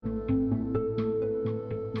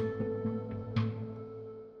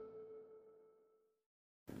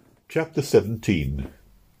Chapter 17.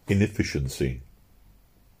 Inefficiency.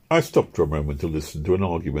 I stopped for a moment to listen to an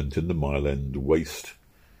argument in the Mile End waste.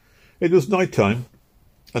 It was night time,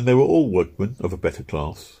 and they were all workmen of a better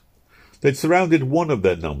class. They'd surrounded one of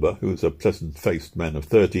their number, who was a pleasant-faced man of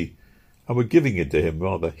 30, and were giving it to him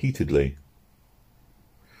rather heatedly.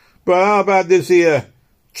 "But how about this here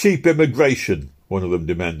cheap immigration?" one of them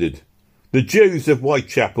demanded. "The Jews of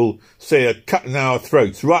Whitechapel say are cutting our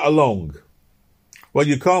throats right along." "Well,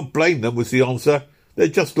 you can't blame them," was the answer. "They're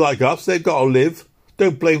just like us. They've got to live.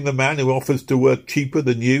 Don't blame the man who offers to work cheaper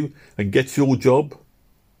than you and gets your job."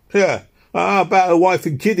 "Yeah, how about a wife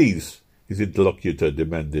and kiddies?" his interlocutor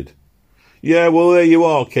demanded. "Yeah, well, there you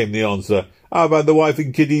are," came the answer. "How about the wife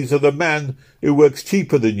and kiddies of the man who works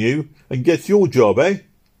cheaper than you and gets your job, eh?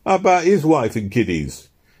 How about his wife and kiddies?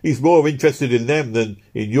 He's more interested in them than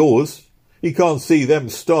in yours. He can't see them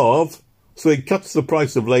starve, so he cuts the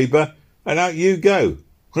price of labour, and out you go.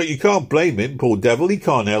 But you can't blame him, poor devil, he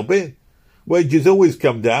can't help it. Wages always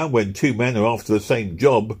come down when two men are after the same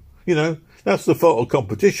job. You know, that's the fault of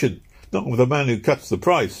competition, not of the man who cuts the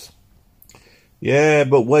price." "Yeah,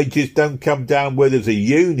 but wages don't come down where there's a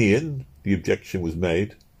union," the objection was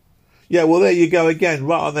made. "Yeah, well, there you go again,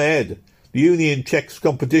 right on the head. The union checks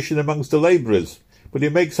competition amongst the labourers, but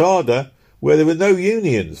it makes harder where there are no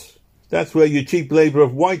unions. That's where your cheap labour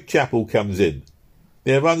of Whitechapel comes in.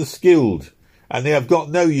 They're unskilled, and they have got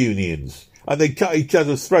no unions, and they cut each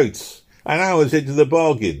other's throats, and ours into the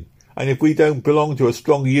bargain, and if we don't belong to a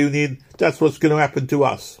strong union, that's what's going to happen to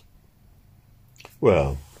us."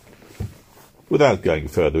 Well, without going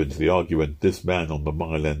further into the argument, this man on the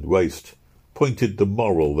Mile End waste pointed the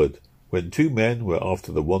moral that when two men were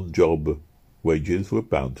after the one job, wages were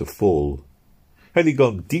bound to fall. Had he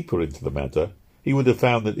gone deeper into the matter, he would have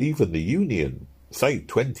found that even the union, say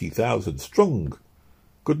 20,000 strong,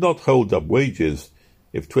 could not hold up wages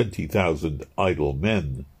if 20,000 idle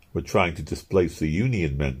men were trying to displace the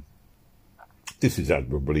union men. This is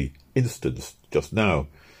admirably instanced just now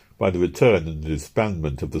by the return and the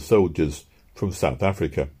disbandment of the soldiers from South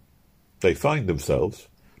Africa. They find themselves,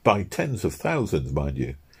 by tens of thousands, mind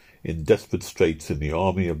you, in desperate straits in the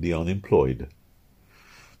army of the unemployed.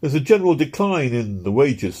 There's a general decline in the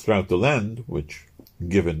wages throughout the land, which,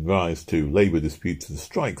 given rise to labour disputes and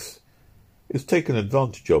strikes, is taken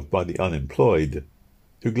advantage of by the unemployed,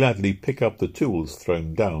 who gladly pick up the tools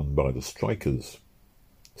thrown down by the strikers.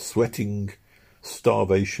 Sweating,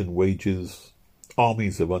 starvation wages,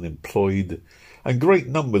 armies of unemployed, and great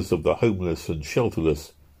numbers of the homeless and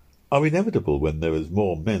shelterless are inevitable when there is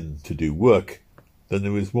more men to do work than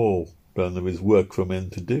there is work for men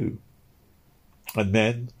to do. And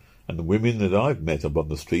men and the women that I've met upon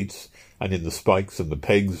the streets and in the spikes and the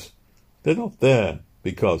pegs, they're not there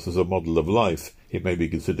because as a model of life it may be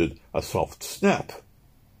considered a soft snap.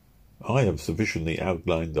 I have sufficiently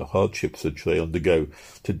outlined the hardships which they undergo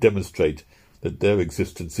to demonstrate that their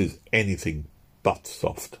existence is anything but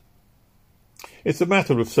soft. It's a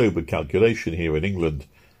matter of sober calculation here in England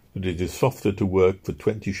that it is softer to work for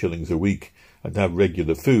 20 shillings a week and have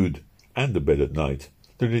regular food and a bed at night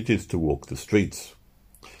than it is to walk the streets.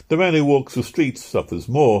 The man who walks the streets suffers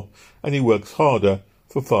more, and he works harder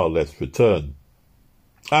for far less return.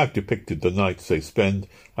 I've depicted the nights they spend,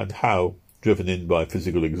 and how, driven in by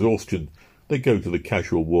physical exhaustion, they go to the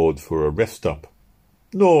casual ward for a rest-up.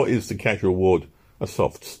 Nor is the casual ward a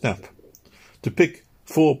soft snap. To pick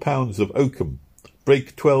 4 pounds of oakum,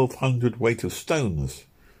 break 1,200 weight of stones,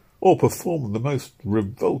 or perform the most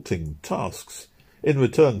revolting tasks in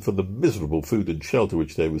return for the miserable food and shelter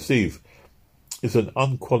which they receive, is an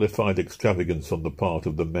unqualified extravagance on the part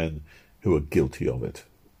of the men who are guilty of it.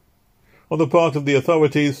 On the part of the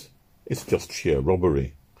authorities, it's just sheer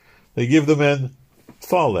robbery. They give the men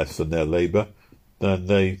far less than their labour than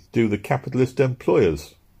they do the capitalist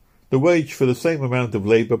employers. The wage for the same amount of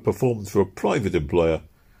labour performed for a private employer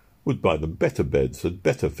would buy them better beds and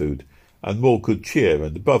better food, and more good cheer,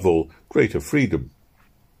 and above all, greater freedom.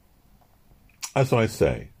 As I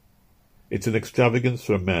say, it's an extravagance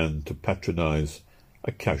for a man to patronise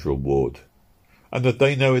a casual ward, and that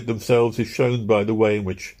they know it themselves is shown by the way in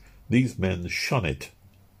which these men shun it,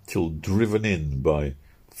 till driven in by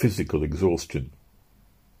physical exhaustion.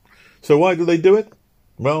 So why do they do it?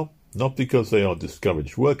 Well, not because they are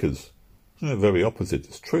discouraged workers. The very opposite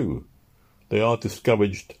is true. They are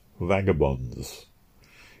discouraged vagabonds.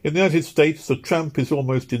 In the United States, the tramp is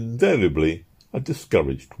almost invariably a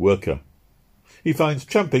discouraged worker. He finds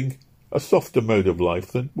tramping a softer mode of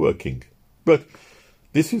life than working. But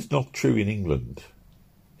this is not true in England.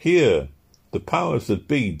 Here, the powers that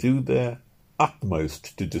be do their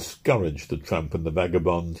utmost to discourage the tramp and the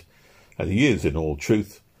vagabond, and he is, in all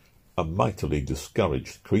truth, a mightily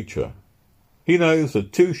discouraged creature. He knows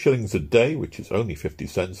that 2 shillings a day, which is only 50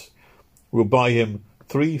 cents, will buy him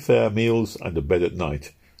 3 fair meals and a bed at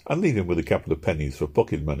night, and leave him with a couple of pennies for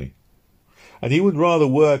pocket money. And he would rather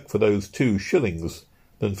work for those 2 shillings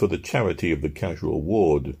than for the charity of the casual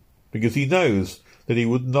ward, because he knows that he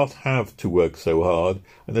would not have to work so hard,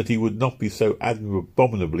 and that he would not be so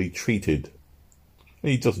abominably treated.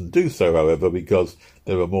 And he doesn't do so, however, because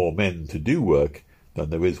there are more men to do work than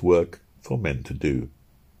there is work for men to do.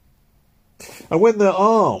 And when there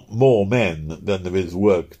are more men than there is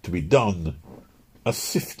work to be done, a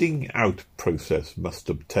sifting out process must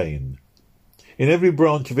obtain. In every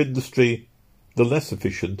branch of industry, the less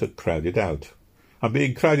efficient are crowded out. And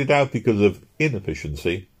being crowded out because of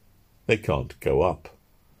inefficiency, they can't go up,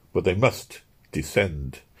 but they must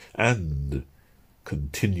descend and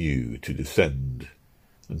continue to descend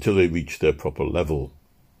until they reach their proper level,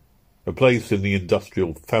 a place in the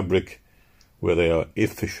industrial fabric where they are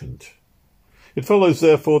efficient. It follows,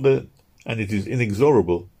 therefore, that, and it is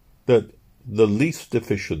inexorable, that the least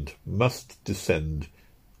efficient must descend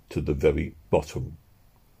to the very bottom,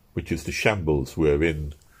 which is the shambles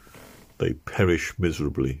wherein they perish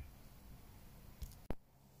miserably.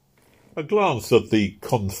 A glance at the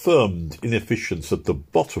confirmed inefficients at the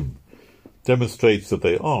bottom demonstrates that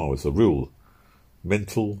they are, as a rule,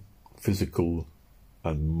 mental, physical,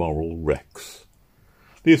 and moral wrecks.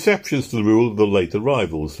 The exceptions to the rule are the late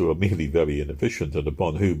arrivals, who are merely very inefficient and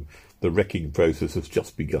upon whom the wrecking process has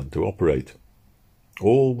just begun to operate.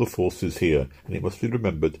 All the forces here, and it must be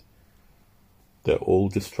remembered, they're all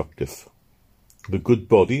destructive. The good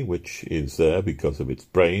body, which is there because of its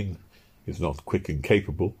brain, is not quick and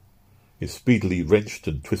capable, is speedily wrenched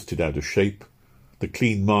and twisted out of shape. The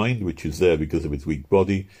clean mind, which is there because of its weak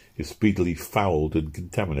body, is speedily fouled and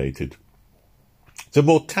contaminated. The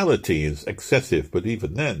mortality is excessive, but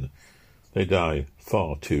even then they die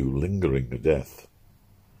far too lingering a death.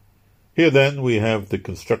 Here then we have the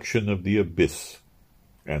construction of the abyss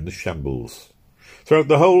and the shambles. Throughout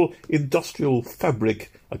the whole industrial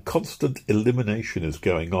fabric, a constant elimination is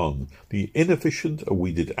going on. The inefficient are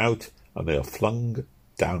weeded out, and they are flung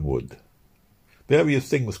downward. Various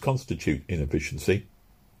things constitute inefficiency.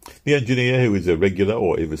 The engineer who is irregular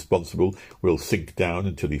or irresponsible will sink down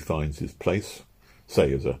until he finds his place,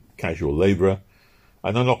 say as a casual labourer,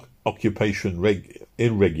 and an occupation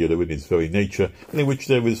irregular in its very nature, and in which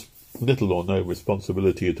there is little or no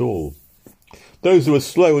responsibility at all. Those who are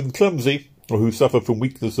slow and clumsy, or who suffer from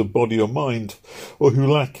weakness of body or mind, or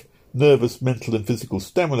who lack nervous, mental and physical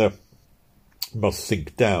stamina, must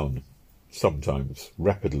sink down, sometimes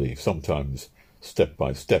rapidly, sometimes step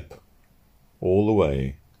by step, all the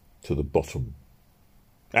way to the bottom.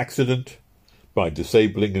 Accident, by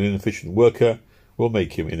disabling an inefficient worker, will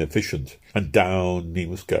make him inefficient, and down he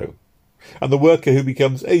must go. And the worker who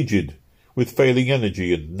becomes aged, with failing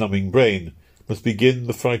energy and numbing brain, must begin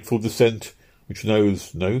the frightful descent which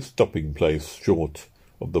knows no stopping place short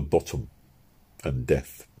of the bottom and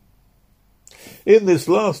death. In this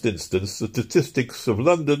last instance, the statistics of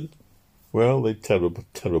London, well, they tell a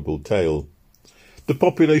terrible tale. The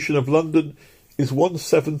population of London is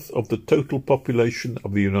 1/7 of the total population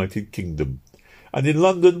of the United Kingdom, and in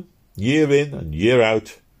London, year in and year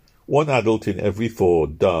out, 1 adult in every 4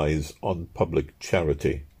 dies on public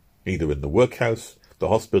charity, either in the workhouse, the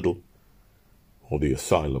hospital, or the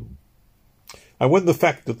asylum. And when the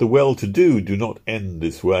fact that the well-to-do do not end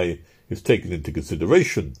this way is taken into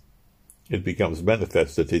consideration, it becomes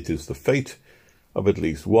manifest that it is the fate of at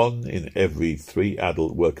least 1 in every 3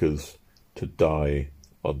 adult workers to die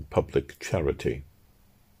on public charity.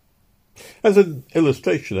 As an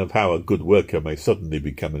illustration of how a good worker may suddenly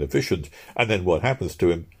become inefficient, and then what happens to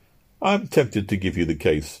him, I am tempted to give you the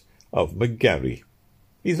case of McGarry.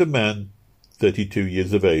 He's a man, 32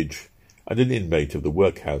 years of age, and an inmate of the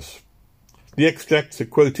workhouse. The extracts are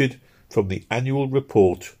quoted from the annual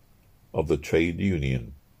report of the trade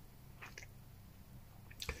union.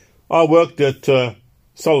 I worked at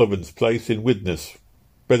Sullivan's place in Widnes,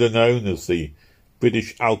 better known as the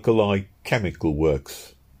British Alkali Chemical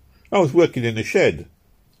Works. I was working in a shed,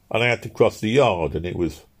 and I had to cross the yard, and it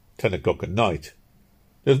was 10 o'clock at night.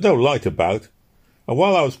 There was no light about, and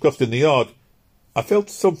while I was crossing the yard, I felt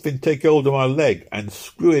something take hold of my leg and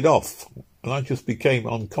screw it off, and I just became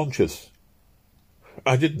unconscious.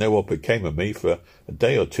 I didn't know what became of me for a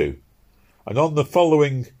day or 2, and on the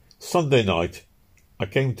following Sunday night I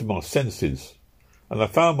came to my senses, and I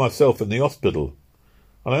found myself in the hospital,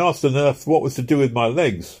 and I asked the nurse what was to do with my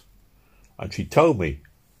legs, and she told me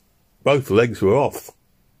both legs were off.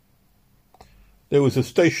 There was a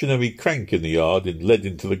stationary crank in the yard and led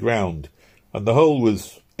into the ground, and the hole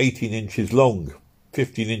was 18 inches long,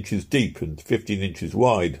 15 inches deep and 15 inches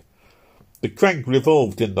wide. The crank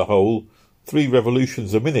revolved in the hole 3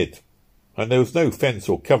 revolutions a minute, and there was no fence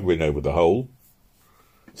or covering over the hole.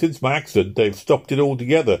 Since my accident, they've stopped it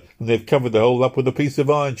altogether, and they've covered the hole up with a piece of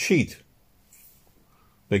iron sheet.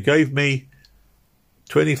 They gave me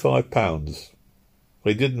 £25.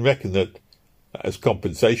 They didn't reckon that as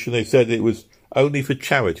compensation. They said it was only for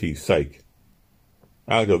charity's sake.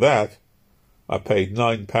 Out of that, I paid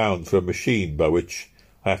 £9 for a machine by which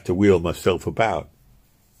I have to wheel myself about.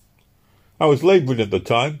 I was labouring at the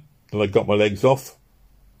time, and I got my legs off.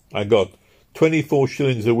 I got 24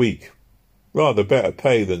 shillings a week, rather better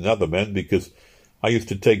pay than other men because I used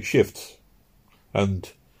to take shifts. And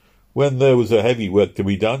when there was a heavy work to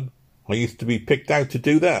be done, I used to be picked out to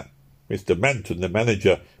do that. Mr. Manton, the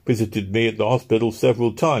manager, visited me at the hospital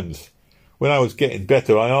several times. When I was getting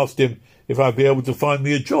better, I asked him if I'd be able to find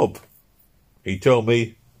me a job. He told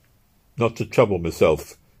me not to trouble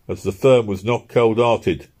myself, as the firm was not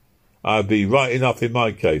cold-hearted. I'd be right enough in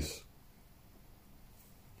my case.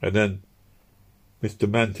 And then Mr.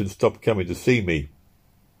 Manton stopped coming to see me,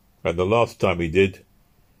 and the last time he did,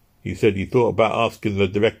 he said he thought about asking the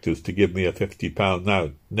directors to give me a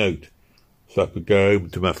 £50 note so I could go home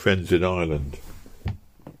to my friends in Ireland.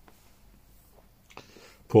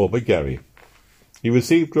 Poor McGarry. He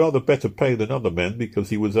received rather better pay than other men because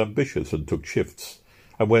he was ambitious and took shifts,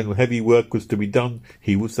 and when heavy work was to be done,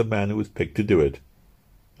 he was the man who was picked to do it.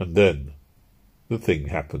 And then the thing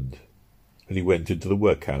happened, and he went into the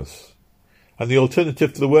workhouse. And the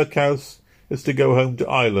alternative to the workhouse is to go home to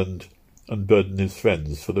Ireland and burden his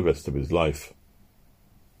friends for the rest of his life.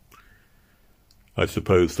 I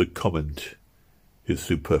suppose the comment is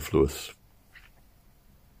superfluous.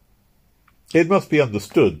 It must be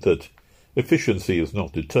understood that efficiency is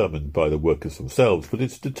not determined by the workers themselves, but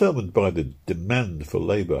it's determined by the demand for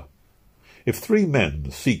labour. If 3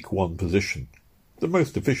 men seek one position, the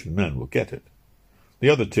most efficient man will get it. The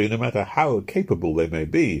other 2, no matter how capable they may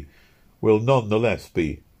be, will nonetheless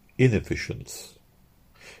be inefficient.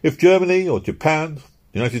 If Germany or Japan,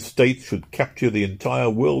 the United States, should capture the entire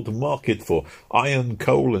world market for iron,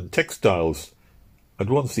 coal and textiles, at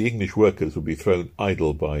once the English workers would be thrown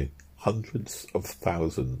idle by hundreds of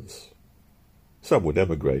thousands. Some would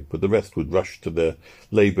emigrate, but the rest would rush to their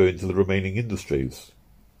labour into the remaining industries.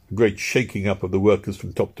 A great shaking up of the workers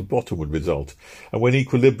from top to bottom would result, and when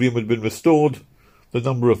equilibrium had been restored, the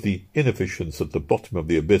number of the inefficients at the bottom of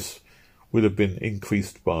the abyss would have been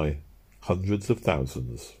increased by hundreds of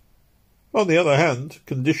thousands. On the other hand,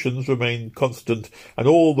 conditions remained constant, and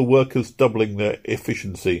all the workers doubling their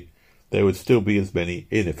efficiency, there would still be as many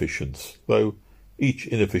inefficients, though each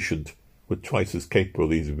inefficient was twice as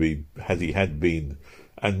capable as he had been,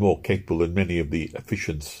 and more capable than many of the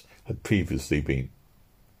efficients had previously been,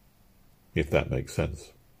 if that makes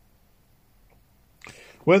sense.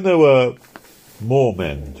 When there were more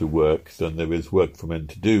men to work than there is work for men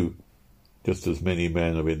to do, just as many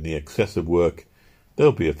men are in the excess of work,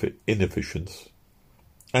 there'll be inefficients.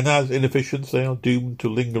 And as inefficients, they are doomed to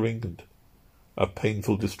lingering and a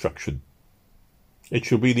painful destruction. It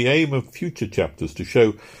shall be the aim of future chapters to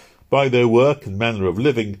show, by their work and manner of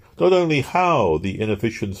living, not only how the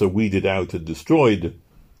inefficients are weeded out and destroyed,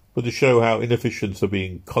 but to show how inefficients are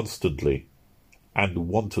being constantly and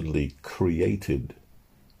wantonly created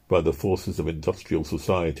by the forces of industrial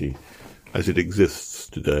society as it exists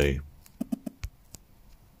today.